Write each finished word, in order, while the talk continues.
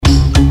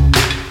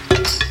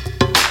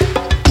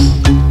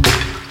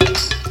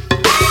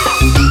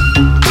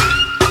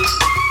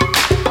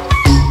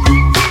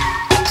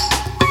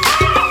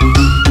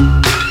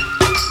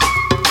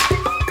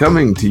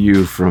Coming to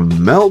you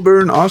from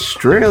Melbourne,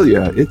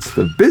 Australia, it's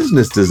the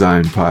Business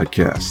Design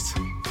Podcast.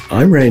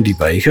 I'm Randy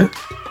Baker.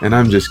 And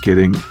I'm just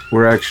kidding.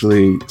 We're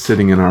actually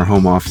sitting in our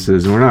home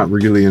offices, and we're not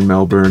really in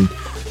Melbourne,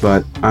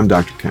 but I'm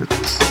Dr. Kent.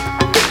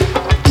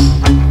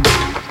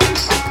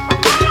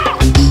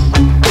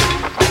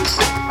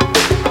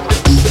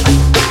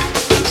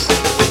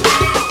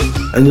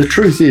 And the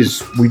truth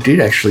is, we did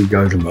actually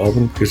go to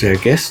Melbourne because our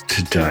guest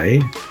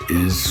today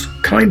is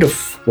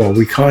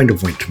we kind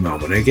of went to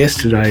Melbourne. Our guest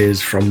today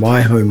is from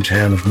my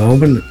hometown of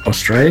Melbourne,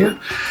 Australia,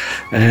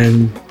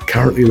 and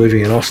currently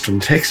living in Austin,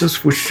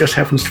 Texas, which just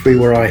happens to be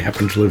where I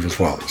happen to live as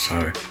well.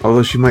 So,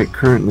 although she might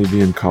currently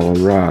be in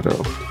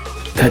Colorado.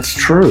 That's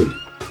true.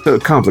 So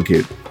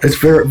complicated. It's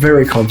very,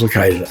 very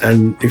complicated.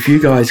 And if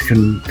you guys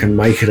can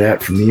make it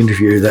out from the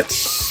interview,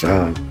 that's,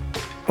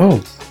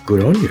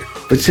 good on you.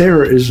 But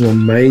Sarah is an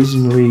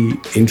amazingly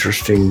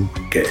interesting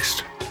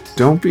guest.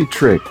 Don't be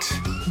tricked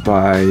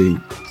by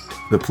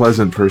the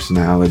pleasant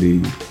personality,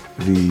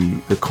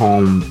 the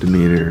calm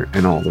demeanor,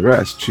 and all the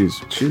rest. She's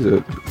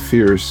a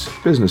fierce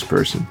business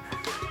person.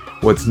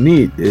 What's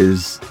neat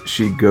is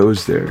she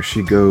goes there.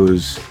 She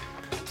goes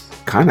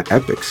kind of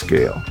epic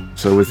scale.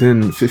 So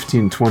within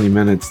 15, 20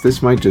 minutes,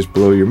 this might just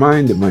blow your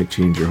mind. It might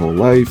change your whole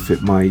life.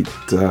 It might,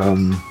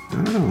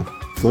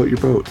 float your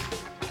boat.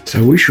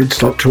 So we should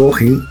stop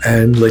talking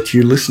and let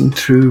you listen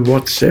to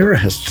what Sarah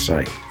has to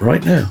say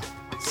right now.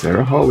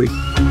 Sarah Hawley.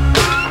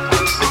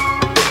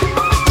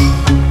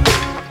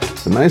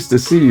 So nice to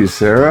see you,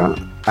 Sarah.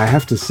 I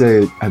have to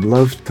say, I'd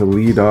love to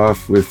lead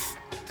off with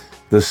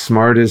the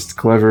smartest,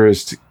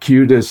 cleverest,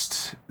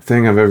 cutest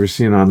thing I've ever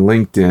seen on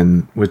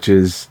LinkedIn, which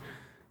is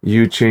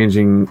you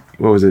changing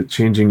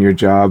your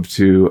job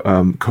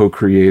to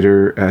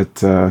co-creator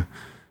at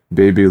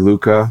Baby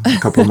Luca a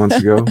couple months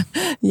ago.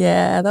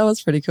 Yeah, that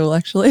was pretty cool,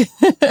 actually.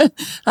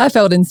 I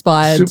felt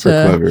inspired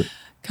Super clever.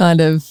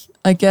 Kind of,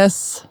 I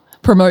guess,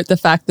 promote the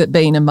fact that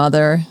being a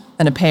mother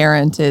and a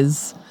parent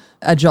is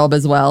a job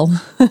as well.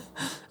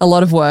 A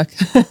lot of work.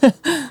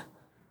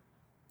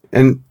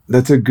 And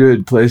that's a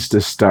good place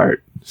to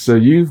start. So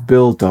you've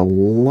built a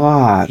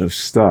lot of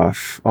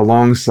stuff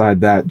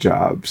alongside that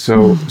job.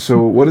 So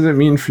what does it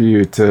mean for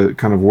you to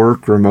kind of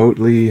work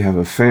remotely, have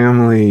a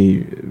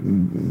family,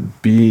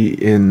 be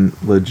in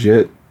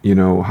legit,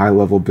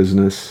 high-level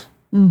business?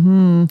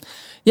 Mm-hmm.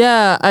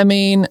 Yeah, I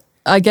mean,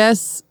 I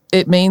guess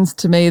it means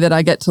to me that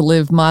I get to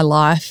live my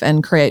life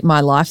and create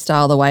my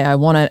lifestyle the way I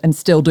want it and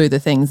still do the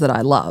things that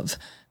I love,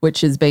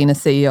 which is being a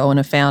CEO and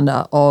a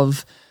founder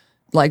of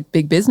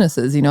big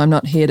businesses. I'm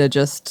not here to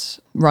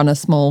just run a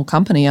small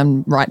company.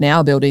 I'm right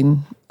now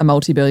building a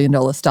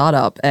multi-billion-dollar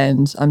startup,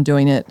 and I'm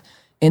doing it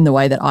in the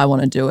way that I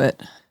want to do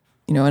it.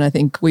 And I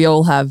think we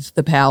all have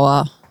the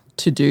power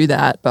to do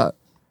that, but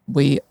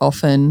we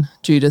often,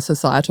 due to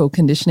societal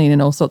conditioning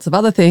and all sorts of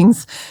other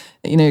things,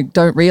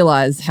 don't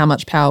realize how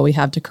much power we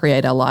have to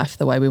create our life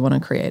the way we want to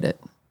create it.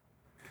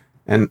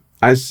 And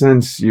I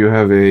sense you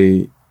have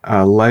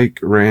like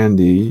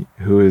Randy,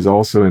 who is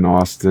also in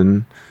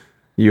Austin,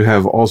 you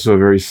have also a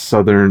very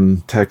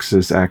southern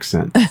Texas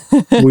accent.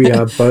 We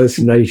are both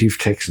native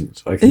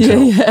Texans, I can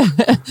tell. Yeah.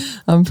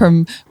 I'm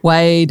from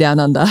way down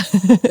under.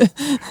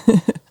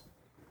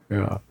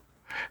 Yeah.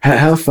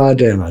 How far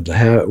down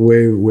under?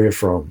 Where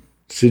from?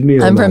 Sydney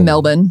or I'm from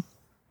Melbourne.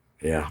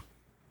 Yeah.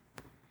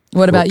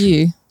 What about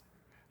you?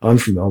 I'm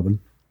from Melbourne.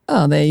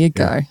 Oh, there you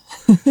go.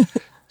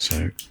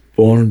 So,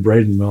 born and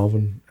bred in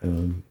Melbourne.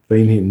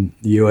 Been in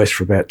the US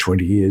for about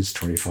 20 years,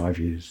 25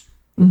 years.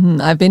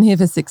 Mm-hmm. I've been here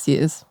for 6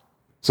 years.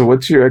 So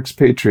what's your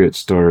expatriate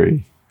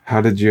story?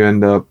 How did you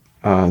end up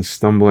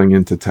stumbling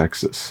into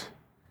Texas?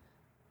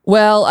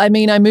 Well, I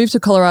mean, I moved to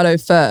Colorado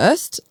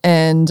first,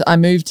 and I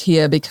moved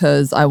here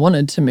because I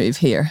wanted to move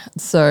here.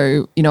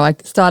 So, I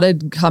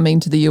started coming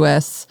to the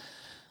US,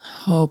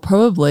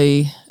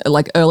 probably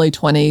early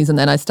 20s, and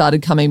then I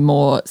started coming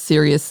more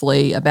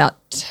seriously about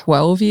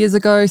 12 years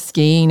ago,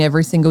 skiing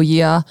every single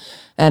year.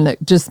 And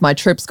my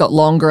trips got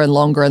longer and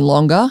longer and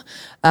longer.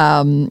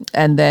 And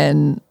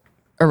then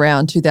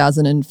around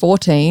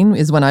 2014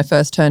 is when I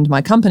first turned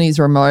my companies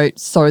remote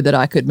so that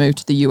I could move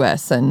to the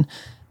US. And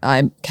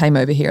I came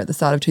over here at the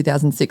start of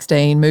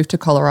 2016, moved to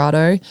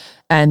Colorado,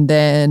 and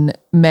then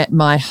met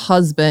my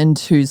husband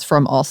who's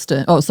from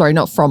Austin. Oh, sorry,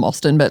 not from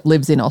Austin, but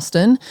lives in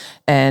Austin.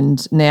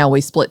 And now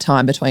we split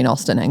time between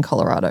Austin and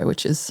Colorado,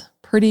 which is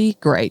pretty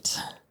great.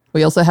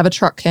 We also have a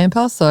truck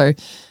camper, so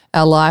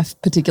our life,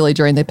 particularly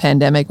during the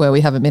pandemic where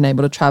we haven't been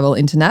able to travel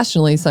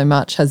internationally so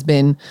much, has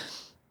been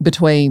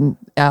between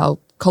our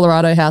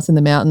Colorado house in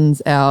the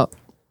mountains, our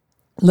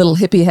little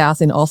hippie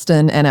house in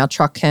Austin, and our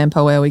truck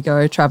camper where we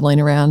go traveling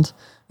around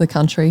the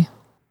country.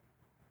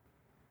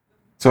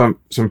 So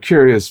I'm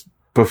curious,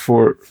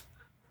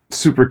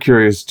 super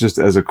curious, just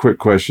as a quick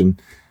question,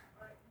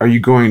 are you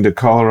going to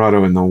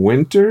Colorado in the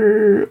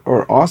winter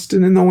or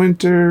Austin in the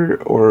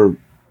winter or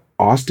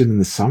Austin in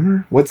the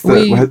summer? What's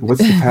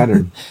the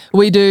pattern?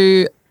 We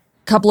do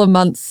couple of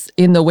months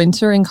in the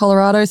winter in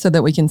Colorado so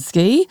that we can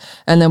ski.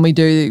 And then we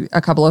do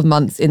a couple of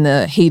months in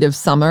the heat of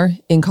summer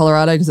in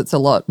Colorado because it's a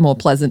lot more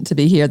pleasant to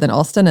be here than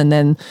Austin. And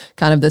then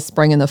kind of the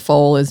spring and the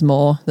fall is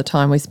more the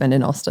time we spend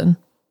in Austin.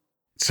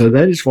 So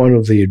that is one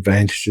of the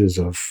advantages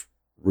of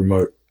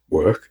remote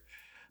work.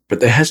 But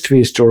there has to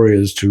be a story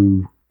as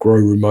to grow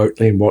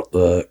remotely and what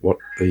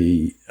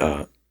the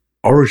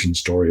origin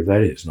story of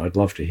that is. And I'd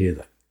love to hear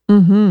that.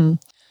 Mm-hmm.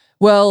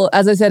 Well,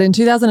 as I said, in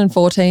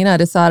 2014, I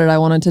decided I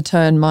wanted to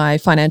turn my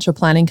financial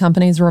planning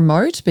companies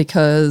remote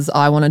because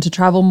I wanted to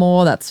travel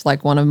more. That's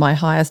like one of my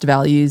highest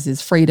values is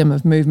freedom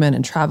of movement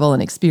and travel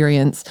and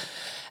experience.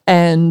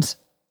 And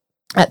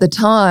at the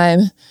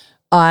time,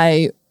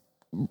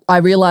 I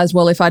realized,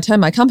 well, if I turn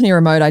my company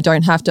remote, I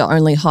don't have to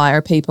only hire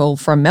people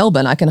from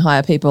Melbourne. I can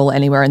hire people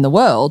anywhere in the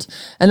world.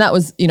 And that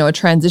was, a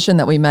transition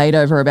that we made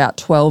over about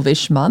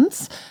 12-ish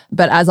months.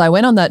 But as I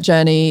went on that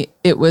journey,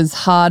 it was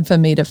hard for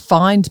me to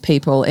find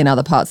people in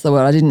other parts of the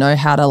world. I didn't know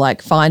how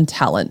to find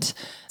talent.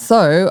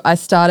 So I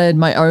started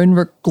my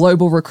own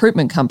global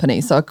recruitment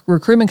company. So a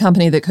recruitment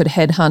company that could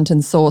headhunt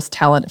and source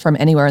talent from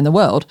anywhere in the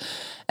world.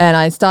 And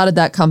I started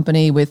that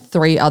company with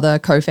 3 other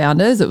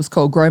co-founders. It was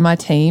called Grow My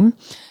Team.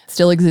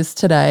 Still exists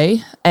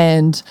today.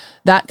 And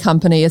that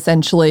company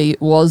essentially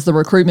was the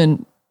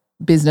recruitment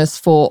business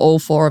for all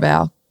 4 of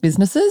our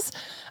businesses.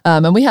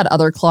 And we had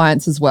other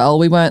clients as well.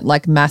 We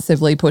weren't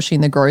massively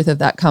pushing the growth of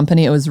that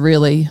company. It was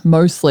really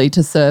mostly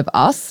to serve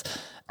us.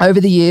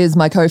 Over the years,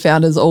 my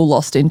co-founders all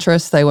lost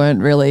interest. They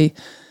weren't really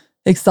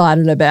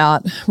excited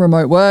about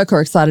remote work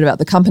or excited about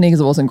the company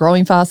because it wasn't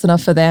growing fast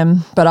enough for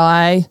them. But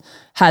I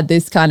had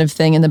this kind of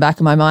thing in the back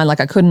of my mind,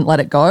 I couldn't let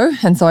it go.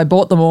 And so I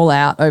bought them all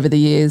out over the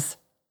years.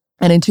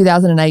 And in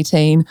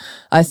 2018,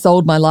 I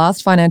sold my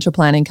last financial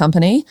planning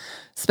company,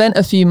 spent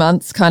a few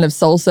months kind of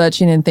soul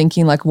searching and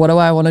thinking what do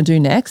I want to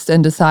do next,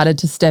 and decided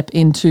to step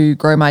into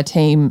Grow My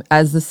Team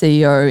as the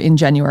CEO in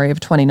January of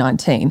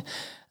 2019.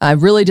 I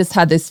really just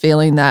had this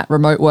feeling that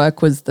remote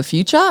work was the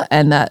future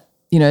and that,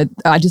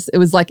 it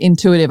was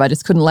intuitive. I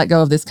just couldn't let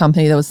go of this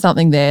company. There was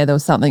something there. There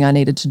was something I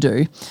needed to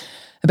do.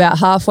 About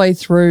halfway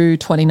through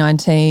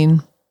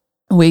 2019,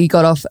 we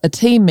got off a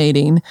team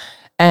meeting,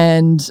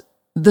 and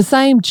the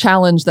same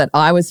challenge that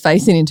I was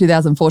facing in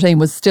 2014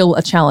 was still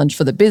a challenge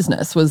for the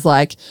business. Was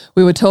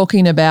we were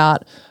talking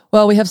about,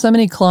 well, we have so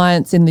many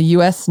clients in the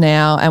US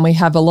now, and we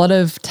have a lot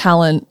of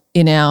talent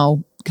in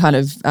our kind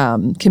of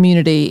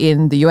community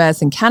in the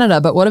US and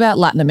Canada, but what about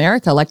Latin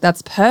America?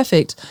 That's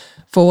perfect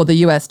for the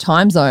US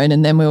time zone.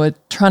 And then we were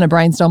trying to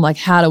brainstorm,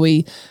 how do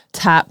we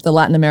tap the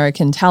Latin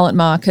American talent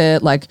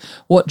market?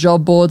 What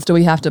job boards do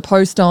we have to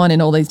post on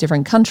in all these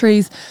different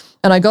countries?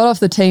 And I got off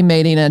the team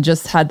meeting and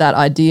just had that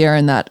idea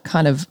and that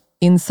kind of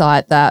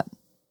insight that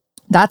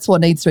that's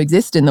what needs to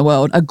exist in the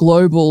world, a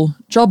global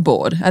job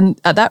board. And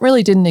that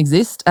really didn't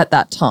exist at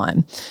that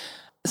time.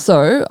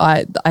 So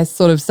I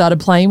sort of started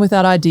playing with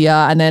that idea.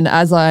 And then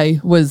as I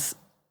was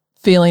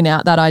feeling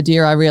out that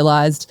idea, I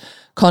realized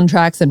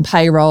contracts and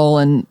payroll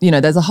and,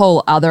 there's a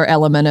whole other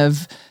element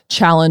of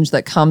challenge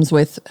that comes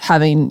with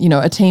having,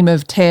 a team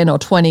of 10 or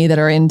 20 that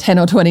are in 10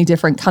 or 20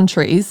 different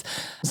countries.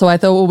 So I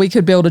thought, well, we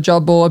could build a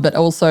job board, but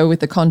also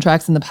with the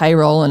contracts and the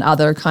payroll and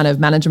other kind of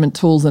management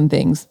tools and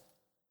things.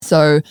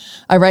 So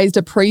I raised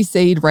a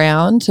pre-seed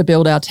round to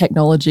build our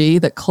technology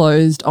that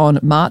closed on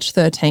March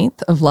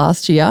 13th of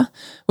last year,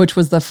 which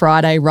was the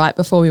Friday right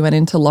before we went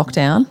into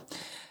lockdown.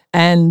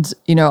 And,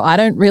 I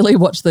don't really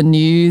watch the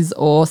news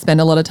or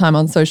spend a lot of time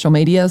on social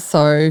media.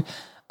 So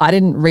I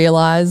didn't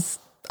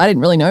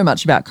really know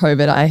much about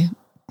COVID.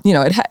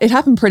 It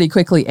happened pretty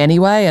quickly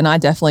anyway, and I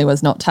definitely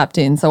was not tapped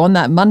in. So on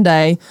that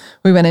Monday,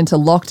 we went into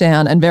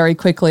lockdown, and very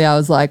quickly I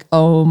was like,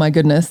 oh my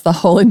goodness, the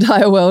whole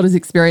entire world is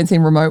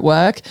experiencing remote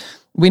work.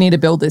 We need to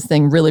build this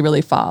thing really,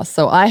 really fast.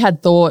 So I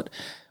had thought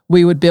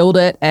we would build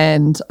it,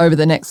 and over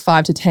the next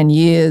 5 to 10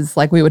 years,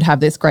 we would have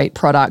this great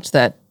product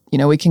that,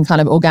 we can kind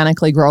of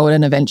organically grow it,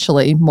 and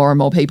eventually more and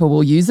more people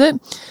will use it.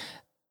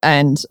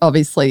 And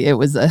obviously it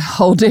was a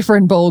whole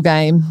different ball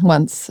game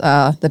once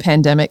the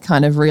pandemic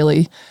kind of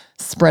really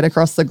spread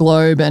across the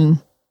globe,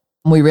 and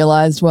we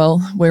realized,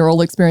 well, we're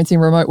all experiencing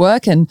remote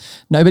work and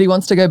nobody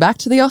wants to go back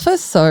to the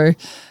office. So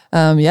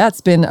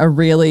it's been a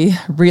really,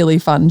 really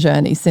fun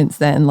journey since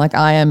then.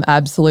 I am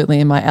absolutely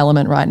in my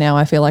element right now.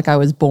 I feel like I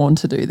was born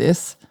to do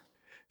this.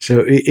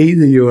 So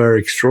either you are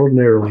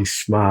extraordinarily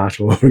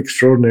smart or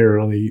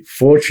extraordinarily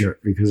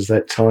fortunate, because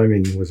that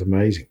timing was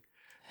amazing.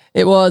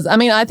 It was.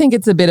 I think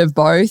it's a bit of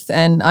both,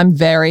 and I'm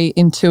very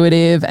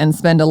intuitive and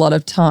spend a lot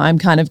of time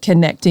kind of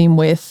connecting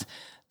with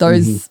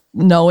those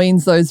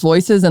knowings, those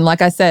voices. And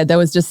like I said, there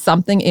was just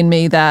something in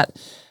me that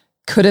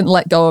couldn't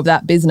let go of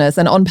that business.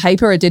 And on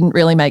paper, it didn't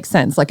really make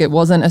sense. It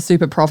wasn't a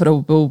super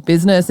profitable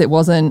business. It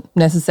wasn't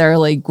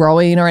necessarily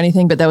growing or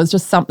anything, but there was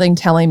just something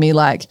telling me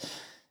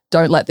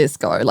don't let this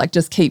go,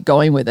 just keep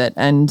going with it.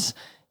 And,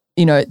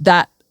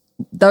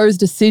 those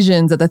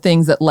decisions are the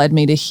things that led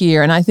me to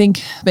here. And I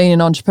think being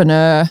an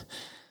entrepreneur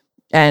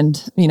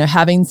and,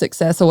 having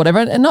success or whatever,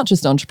 and not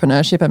just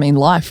entrepreneurship,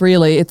 life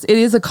really, it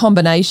is a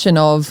combination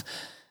of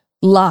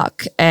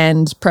luck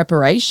and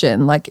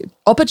preparation. Like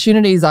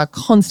opportunities are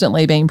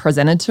constantly being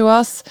presented to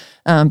us,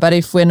 but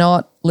if we're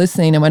not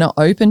listening and we're not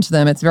open to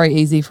them, it's very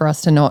easy for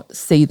us to not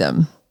see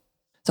them.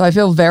 So I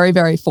feel very,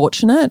 very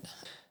fortunate.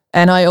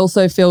 And I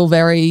also feel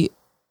very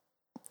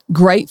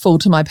grateful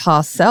to my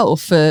past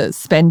self for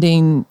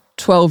spending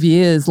 12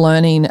 years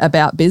learning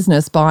about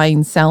business,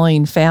 buying,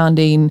 selling,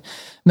 founding,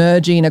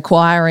 merging,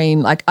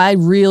 acquiring. Like I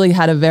really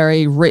had a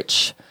very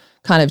rich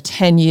kind of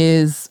 10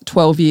 years,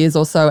 12 years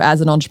or so as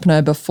an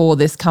entrepreneur before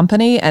this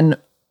company. And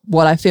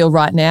what I feel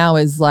right now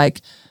is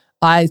like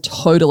I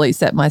totally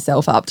set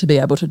myself up to be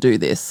able to do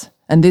this.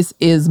 And this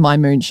is my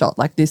moonshot.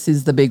 Like this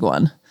is the big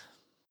one.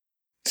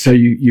 So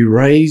you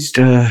raised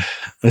a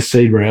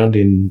seed round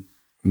in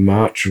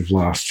March of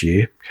last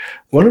year.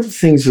 One of the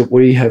things that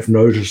we have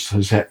noticed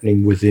is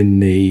happening within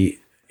the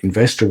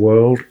investor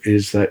world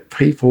is that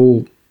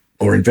people,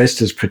 or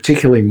investors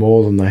particularly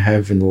more than they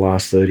have in the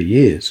last 30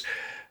 years,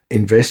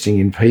 investing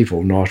in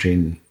people, not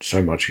in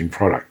so much in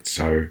product.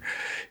 So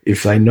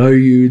if they know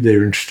you,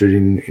 they're interested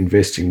in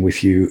investing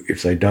with you.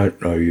 If they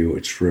don't know you,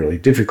 it's really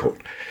difficult.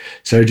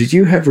 So did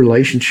you have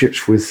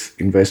relationships with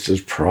investors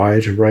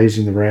prior to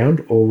raising the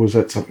round, or was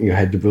that something you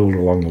had to build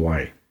along the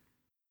way?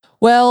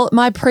 Well,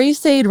 my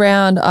pre-seed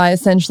round, I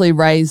essentially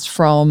raised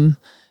from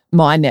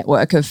my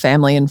network of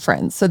family and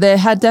friends. So there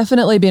had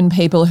definitely been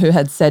people who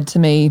had said to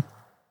me,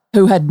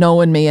 who had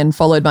known me and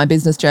followed my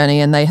business journey,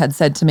 and they had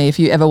said to me, if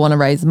you ever want to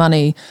raise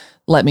money,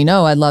 let me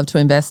know. I'd love to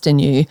invest in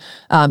you.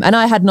 And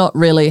I had not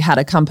really had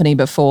a company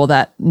before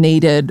that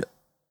needed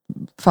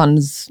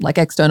funds like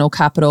external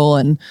capital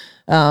and,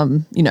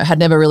 had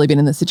never really been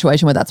in the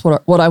situation where that's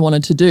what I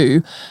wanted to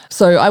do.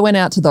 So I went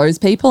out to those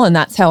people and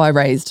that's how I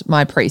raised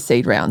my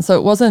pre-seed round. So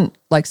it wasn't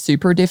like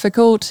super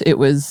difficult. It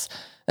was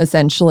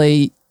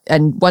essentially,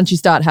 and once you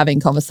start having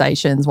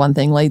conversations, one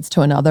thing leads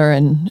to another,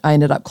 and I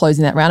ended up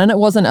closing that round. And it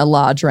wasn't a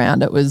large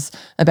round. It was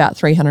about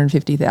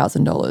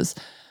 $350,000.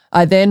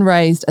 I then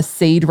raised a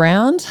seed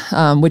round,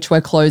 which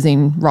we're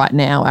closing right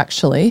now,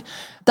 actually.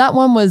 That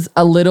one was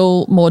a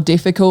little more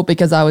difficult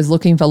because I was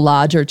looking for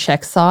larger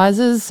check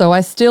sizes. So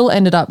I still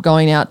ended up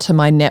going out to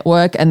my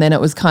network, and then it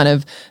was kind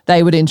of,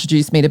 they would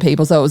introduce me to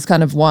people. So it was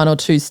kind of one or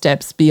two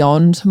steps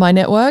beyond my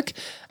network.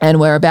 And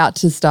we're about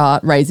to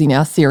start raising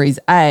our Series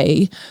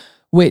A,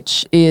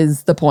 which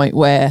is the point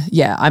where,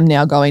 I'm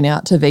now going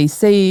out to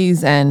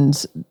VCs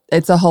and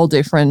it's a whole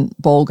different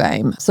ball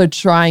game. So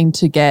trying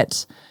to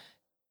get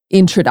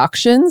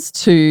introductions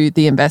to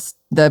the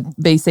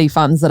VC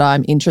funds that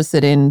I'm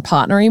interested in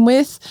partnering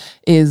with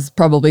is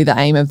probably the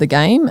aim of the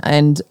game.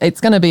 And it's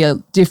going to be a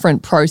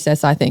different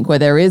process, I think, where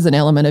there is an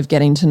element of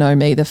getting to know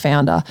me, the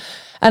founder.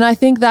 And I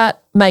think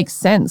that makes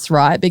sense,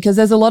 right? Because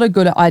there's a lot of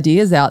good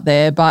ideas out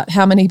there, but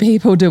how many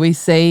people do we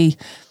see,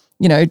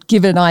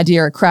 give an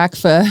idea a crack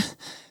for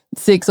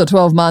 6 or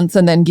 12 months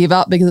and then give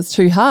up because it's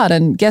too hard?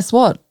 And guess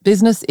what?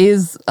 Business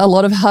is a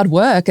lot of hard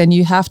work, and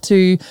you have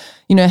to,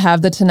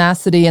 have the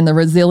tenacity and the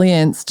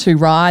resilience to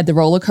ride the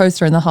roller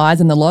coaster and the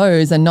highs and the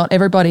lows. And not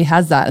everybody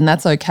has that, and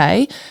that's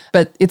okay.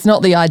 But it's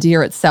not the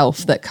idea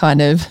itself that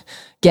kind of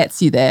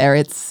gets you there.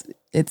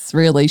 It's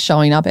really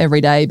showing up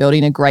every day,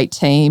 building a great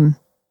team,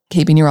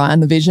 keeping your eye on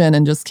the vision,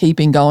 and just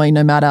keeping going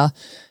no matter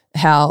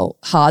how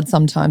hard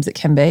sometimes it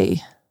can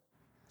be.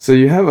 So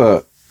you have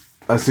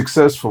a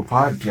successful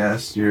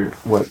podcast.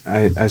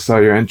 I saw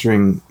you're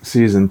entering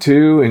season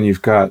 2, and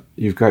you've got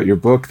your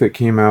book that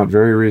came out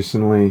very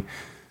recently.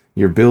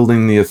 You're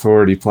building the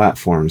authority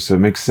platform. So it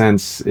makes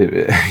sense.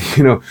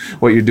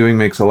 What you're doing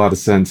makes a lot of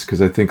sense,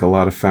 because I think a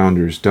lot of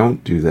founders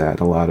don't do that.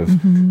 A lot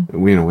of,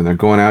 when they're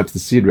going out to the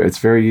seed, it's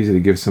very easy to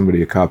give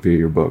somebody a copy of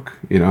your book,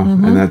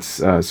 and that's,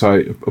 so I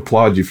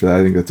applaud you for that.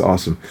 I think that's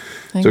awesome.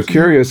 Thank you.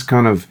 Curious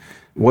kind of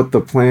what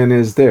the plan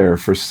is there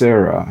for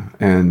Sarah,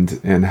 and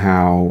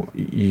how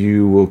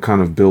you will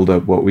kind of build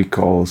up what we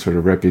call sort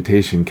of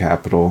reputation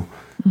capital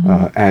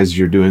as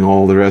you're doing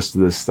all the rest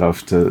of this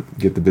stuff to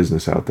get the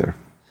business out there.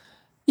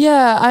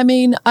 Yeah, I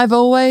mean, I've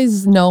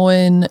always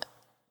known,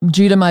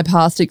 due to my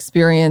past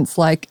experience,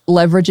 like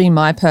leveraging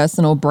my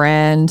personal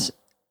brand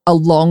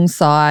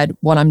alongside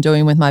what I'm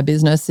doing with my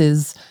business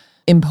is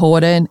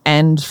important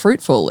and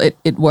fruitful. It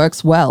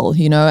works well,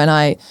 and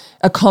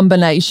a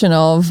combination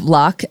of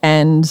luck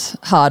and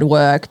hard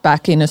work.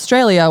 Back in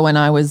Australia, when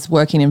I was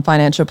working in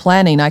financial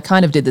planning, I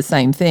kind of did the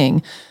same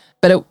thing.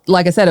 But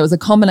like I said, it was a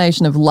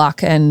combination of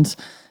luck and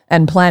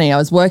planning. I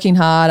was working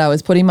hard. I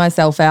was putting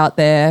myself out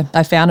there.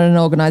 I founded an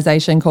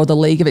organization called the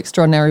League of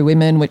Extraordinary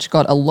Women, which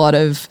got a lot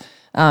of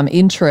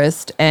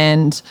interest,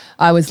 and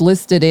I was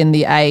listed in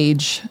the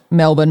Age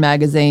Melbourne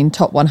magazine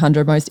top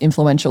 100 most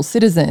influential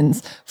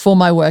citizens for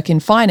my work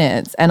in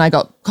finance. And I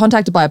got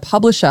contacted by a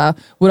publisher,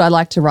 would I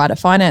like to write a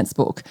finance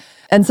book?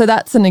 And so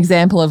that's an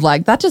example of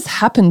that just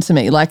happened to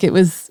me. Like, it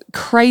was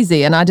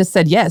crazy. And I just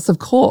said, yes, of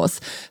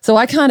course. So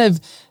I kind of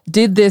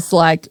did this,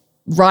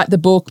 write the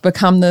book,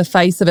 become the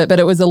face of it, but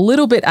it was a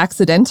little bit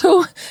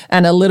accidental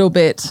and a little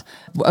bit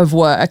of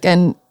work.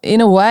 And in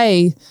a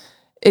way,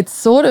 it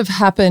sort of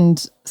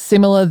happened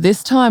similar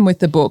this time with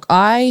the book.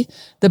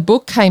 The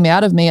book came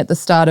out of me at the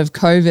start of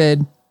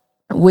COVID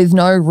with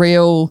no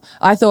real,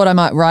 I thought I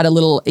might write a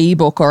little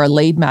ebook or a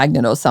lead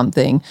magnet or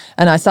something.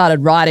 And I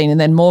started writing, and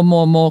then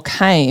more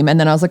came. And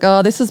then I was like,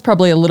 oh, this is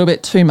probably a little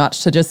bit too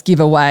much to just give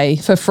away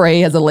for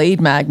free as a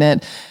lead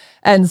magnet.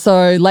 And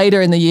so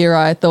later in the year,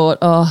 I thought,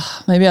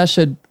 oh, maybe I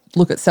should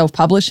look at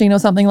self-publishing or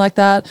something like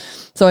that.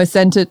 So I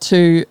sent it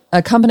to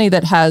a company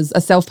that has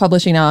a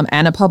self-publishing arm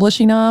and a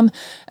publishing arm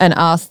and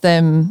asked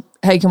them,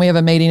 hey, can we have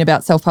a meeting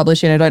about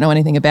self-publishing? I don't know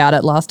anything about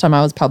it. Last time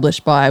I was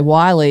published by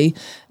Wiley,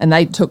 and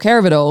they took care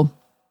of it all.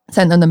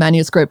 Sent them the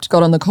manuscript,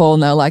 got on the call,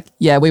 and they were like,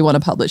 yeah, we want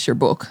to publish your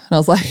book. And I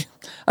was like,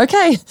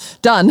 okay,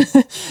 done.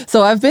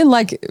 So I've been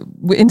like,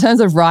 in terms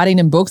of writing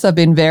and books, I've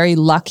been very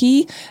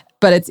lucky,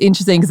 but it's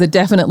interesting because it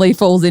definitely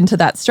falls into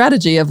that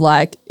strategy of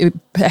like, it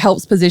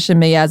helps position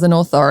me as an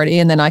authority,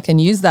 and then I can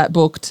use that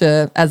book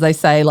to, as they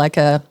say, like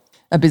a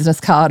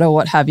business card or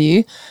what have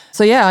you.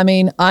 So yeah, I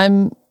mean,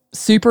 I'm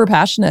super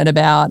passionate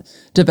about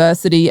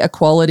diversity,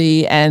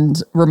 equality,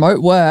 and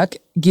remote work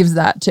gives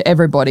that to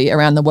everybody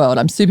around the world.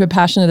 I'm super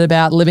passionate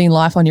about living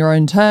life on your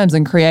own terms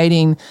and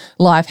creating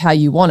life how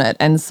you want it.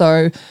 And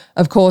so,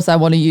 of course, I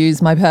want to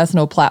use my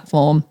personal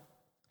platform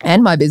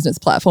and my business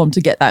platform to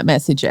get that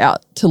message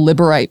out, to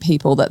liberate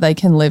people that they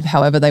can live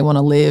however they want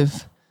to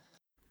live.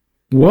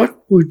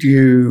 What would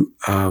you,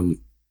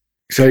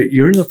 so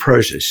you're in the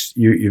process,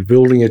 you're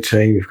building a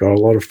team, you've got a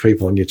lot of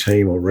people on your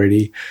team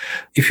already.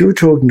 If you were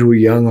talking to a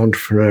young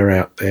entrepreneur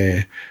out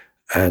there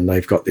and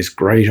they've got this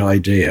great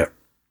idea,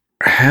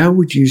 how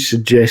would you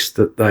suggest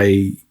that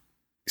they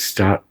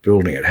start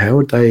building it?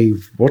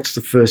 What's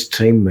the first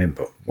team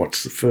member?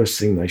 What's the first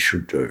thing they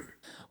should do?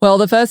 Well,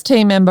 the first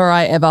team member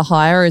I ever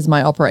hire is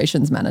my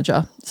operations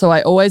manager. So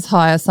I always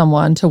hire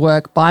someone to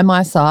work by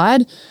my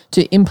side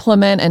to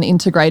implement and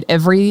integrate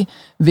every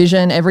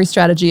vision, every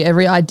strategy,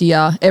 every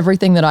idea,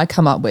 everything that I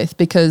come up with,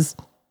 because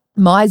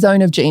my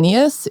zone of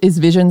genius is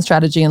vision,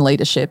 strategy, and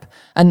leadership.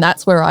 And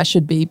that's where I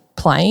should be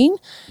playing.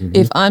 Mm-hmm.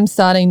 If I'm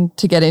starting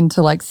to get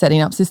into like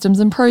setting up systems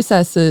and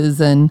processes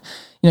and,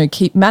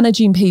 keep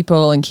managing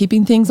people and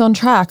keeping things on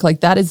track,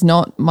 like that is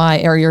not my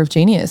area of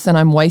genius, and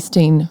I'm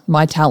wasting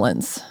my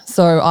talents.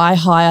 So I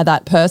hire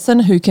that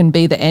person who can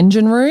be the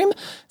engine room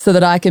so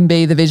that I can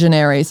be the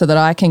visionary, so that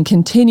I can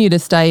continue to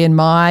stay in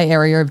my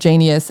area of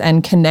genius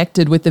and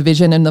connected with the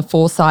vision and the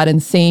foresight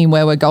and seeing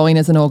where we're going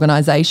as an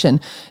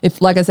organization.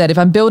 Like I said, if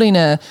I'm building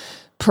a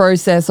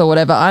process or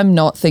whatever, I'm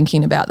not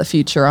thinking about the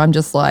future. I'm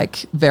just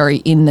like very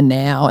in the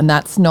now, and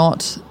that's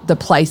not the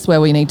place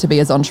where we need to be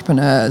as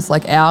entrepreneurs.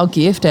 Like our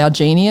gift, our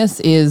genius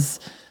is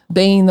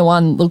being the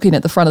one looking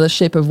at the front of the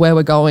ship of where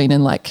we're going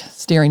and like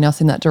steering us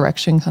in that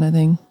direction kind of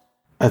thing.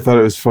 I thought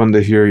it was fun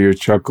to hear your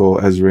chuckle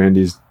as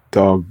Randy's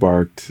dog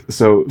barked.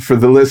 So for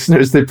the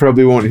listeners, they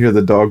probably won't hear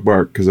the dog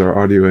bark because our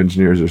audio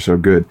engineers are so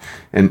good.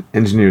 And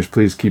engineers,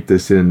 please keep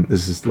this in.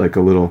 This is like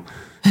a little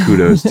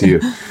kudos to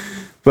you.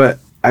 But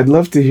I'd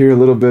love to hear a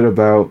little bit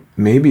about,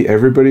 maybe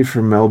everybody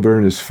from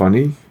Melbourne is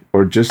funny,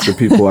 or just the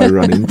people I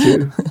run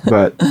into.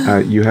 But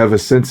you have a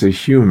sense of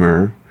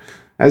humor,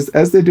 as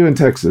they do in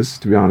Texas,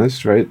 to be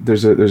honest, right?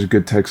 There's a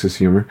good Texas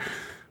humor.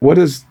 What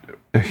does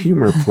a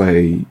humor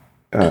play?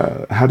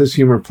 How does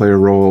humor play a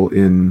role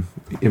in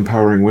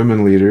empowering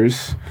women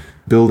leaders,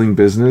 building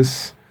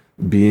business,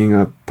 being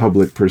a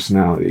public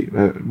personality?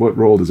 What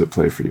role does it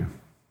play for you?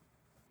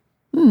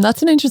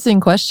 That's an interesting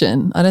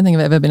question. I don't think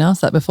I've ever been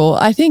asked that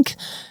before. I think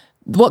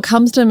what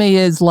comes to me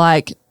is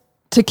like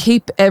to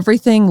keep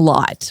everything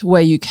light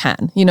where you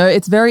can.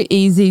 It's very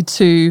easy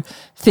to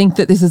think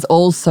that this is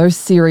all so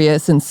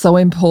serious and so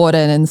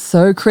important and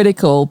so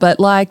critical, but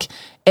like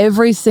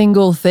every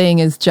single thing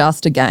is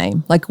just a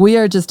game. Like we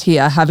are just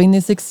here having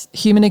this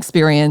human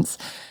experience,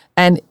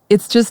 and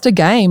it's just a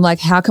game. Like,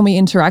 how can we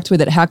interact with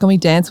it? How can we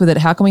dance with it?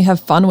 How can we have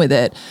fun with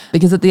it?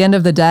 Because at the end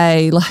of the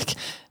day, like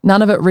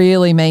none of it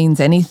really means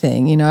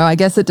anything. I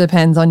guess it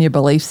depends on your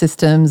belief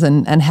systems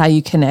and how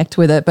you connect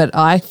with it. But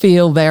I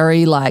feel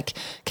very like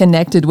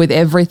connected with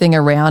everything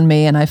around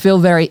me, and I feel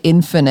very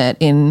infinite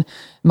in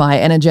my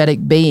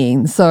energetic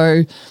being.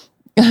 So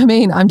I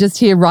mean, I'm just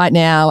here right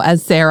now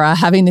as Sarah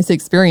having this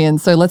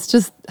experience. So let's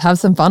just have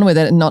some fun with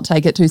it and not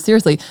take it too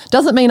seriously.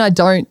 Doesn't mean I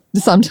don't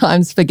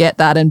sometimes forget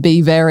that and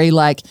be very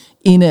like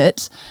in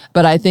it.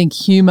 But I think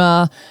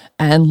humor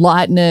and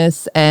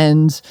lightness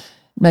and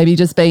maybe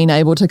just being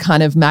able to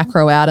kind of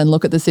macro out and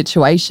look at the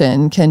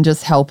situation can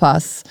just help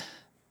us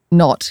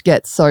not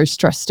get so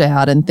stressed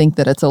out and think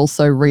that it's all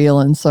so real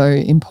and so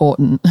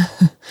important.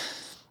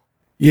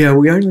 Yeah,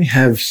 we only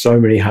have so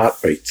many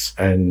heartbeats,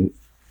 and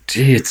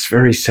gee, it's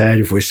very sad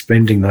if we're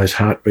spending those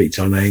heartbeats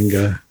on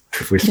anger,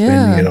 if we're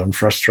spending it on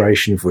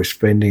frustration, if we're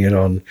spending it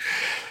on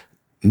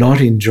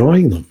not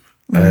enjoying them.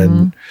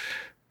 Mm-hmm.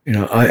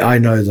 And, I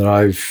know that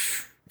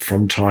I've,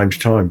 from time to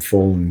time,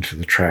 fallen into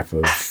the trap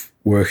of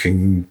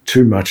working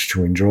too much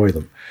to enjoy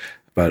them.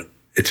 But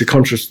it's a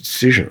conscious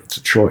decision. It's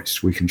a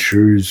choice. We can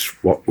choose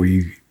what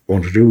we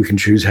want to do. We can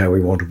choose how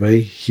we want to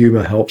be.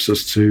 Humour helps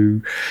us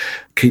to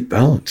keep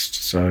balanced.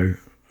 So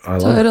I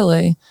like it.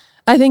 Totally.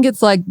 I think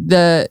it's like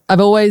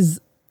I've always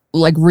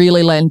like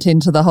really lent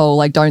into the whole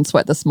like don't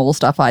sweat the small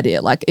stuff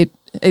idea. Like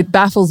it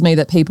baffles me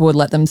that people would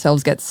let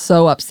themselves get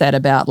so upset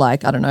about,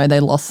 like, I don't know, they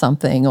lost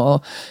something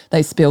or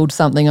they spilled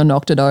something or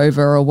knocked it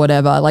over or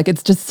whatever. Like,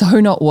 it's just so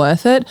not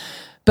worth it.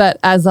 But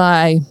as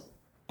I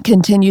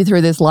continue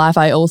through this life,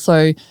 I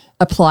also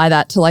apply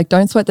that to, like,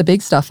 don't sweat the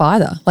big stuff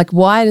either. Like,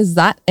 why does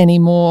that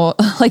anymore?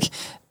 Like,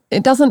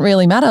 it doesn't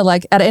really matter.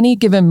 Like, at any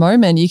given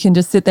moment, you can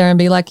just sit there and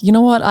be like, you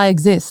know what? I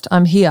exist.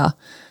 I'm here.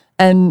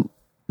 And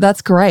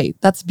that's great.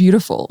 That's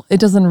beautiful. It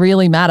doesn't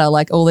really matter,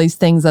 like, all these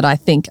things that I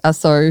think are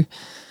so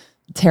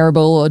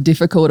terrible or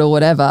difficult or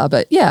whatever.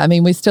 But yeah, I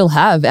mean, we still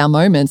have our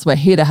moments. We're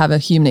here to have a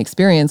human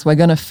experience. We're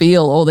going to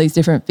feel all these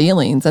different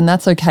feelings, and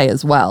that's okay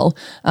as well.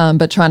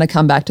 But trying to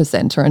come back to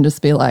center and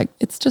just be like,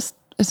 it's just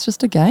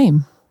a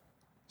game.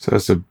 So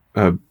that's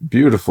a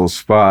beautiful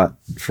spot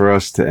for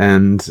us to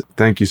end.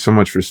 Thank you so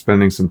much for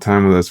spending some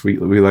time with us. We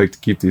like to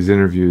keep these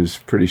interviews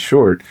pretty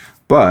short,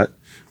 but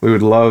we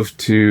would love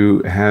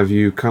to have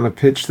you kind of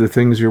pitch the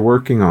things you're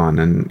working on.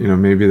 And, you know,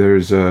 maybe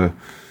there's an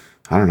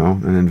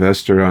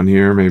investor on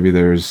here. Maybe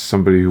there's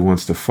somebody who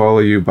wants to follow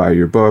you, buy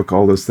your book,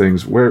 all those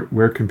things.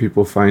 Where can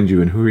people find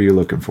you, and who are you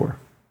looking for?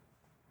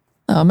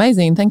 Oh,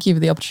 amazing. Thank you for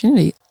the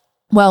opportunity.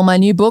 Well, my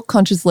new book,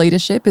 Conscious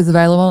Leadership, is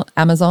available on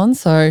Amazon.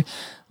 So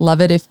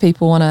love it if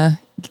people want to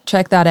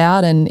check that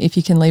out. And if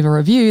you can leave a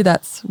review,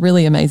 that's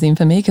really amazing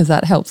for me because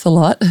that helps a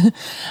lot.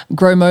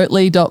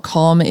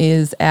 Growmotely.com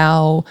is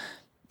our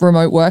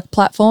remote work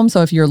platform.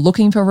 So if you're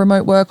looking for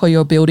remote work or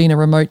you're building a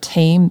remote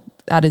team,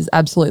 that is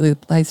absolutely the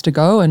place to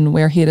go. And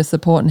we're here to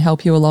support and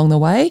help you along the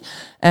way.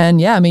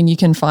 And yeah, I mean, you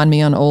can find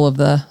me on all of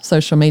the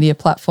social media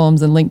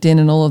platforms and LinkedIn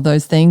and all of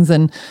those things.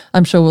 And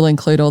I'm sure we'll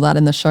include all that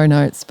in the show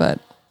notes. But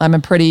I'm a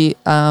pretty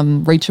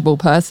reachable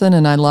person,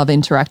 and I love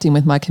interacting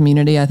with my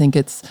community. I think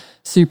it's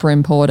super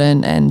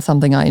important and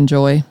something I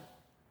enjoy.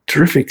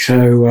 Terrific.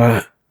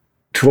 So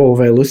to all of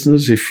our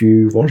listeners, if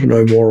you want to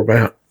know more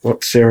about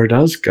what Sarah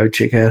does, go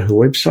check out her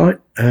website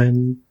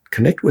and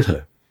connect with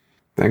her.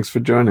 Thanks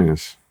for joining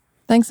us.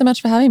 Thanks so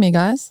much for having me,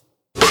 guys.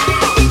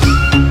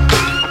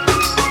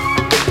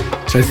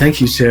 So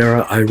thank you,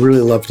 Sarah. I really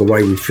love the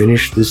way we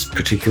finished this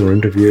particular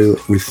interview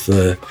with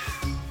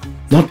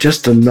not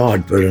just a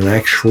nod, but an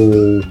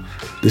actual,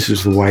 this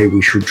is the way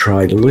we should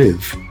try to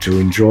live, to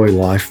enjoy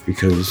life,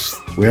 because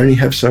we only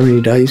have so many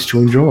days to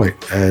enjoy.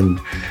 And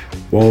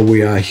while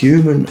we are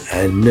human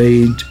and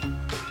need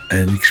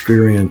and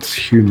experience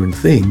human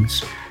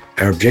things,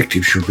 our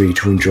objective should be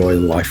to enjoy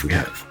the life we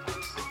have.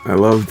 I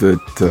love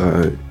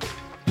that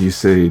you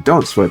say,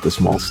 don't sweat the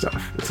small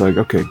stuff. It's like,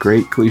 okay,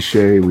 great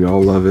cliche. We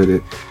all love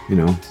it.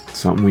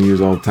 Something we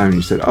use all the time.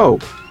 You said, oh,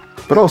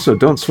 but also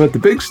don't sweat the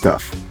big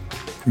stuff.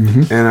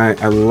 Mm-hmm. And I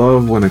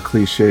love when a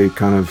cliche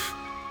kind of,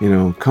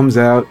 comes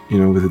out,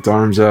 with its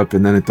arms up,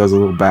 and then it does a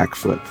little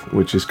backflip,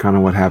 which is kind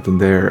of what happened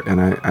there.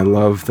 And I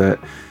love that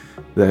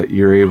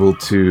you're able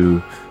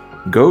to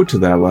go to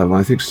that level.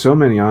 I think so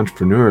many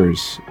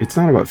entrepreneurs, it's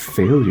not about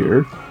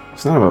failure.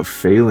 It's not about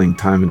failing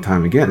time and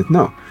time again.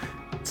 No,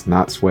 it's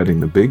not sweating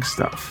the big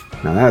stuff.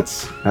 Now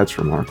that's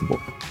remarkable.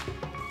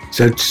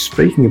 So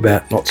speaking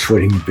about not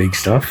sweating the big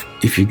stuff,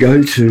 if you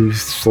go to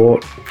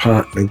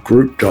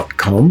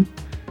thoughtpartnergroup.com,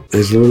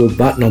 there's a little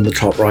button on the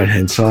top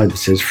right-hand side that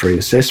says free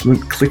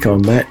assessment. Click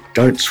on that.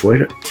 Don't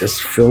sweat it.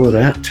 Just fill it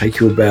out. Take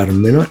you about a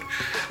minute.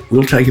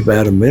 We'll take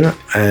about a minute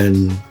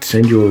and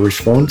send you a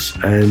response,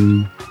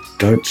 and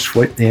don't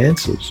sweat the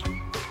answers.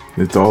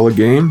 It's all a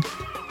game,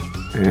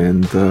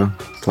 and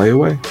play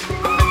away.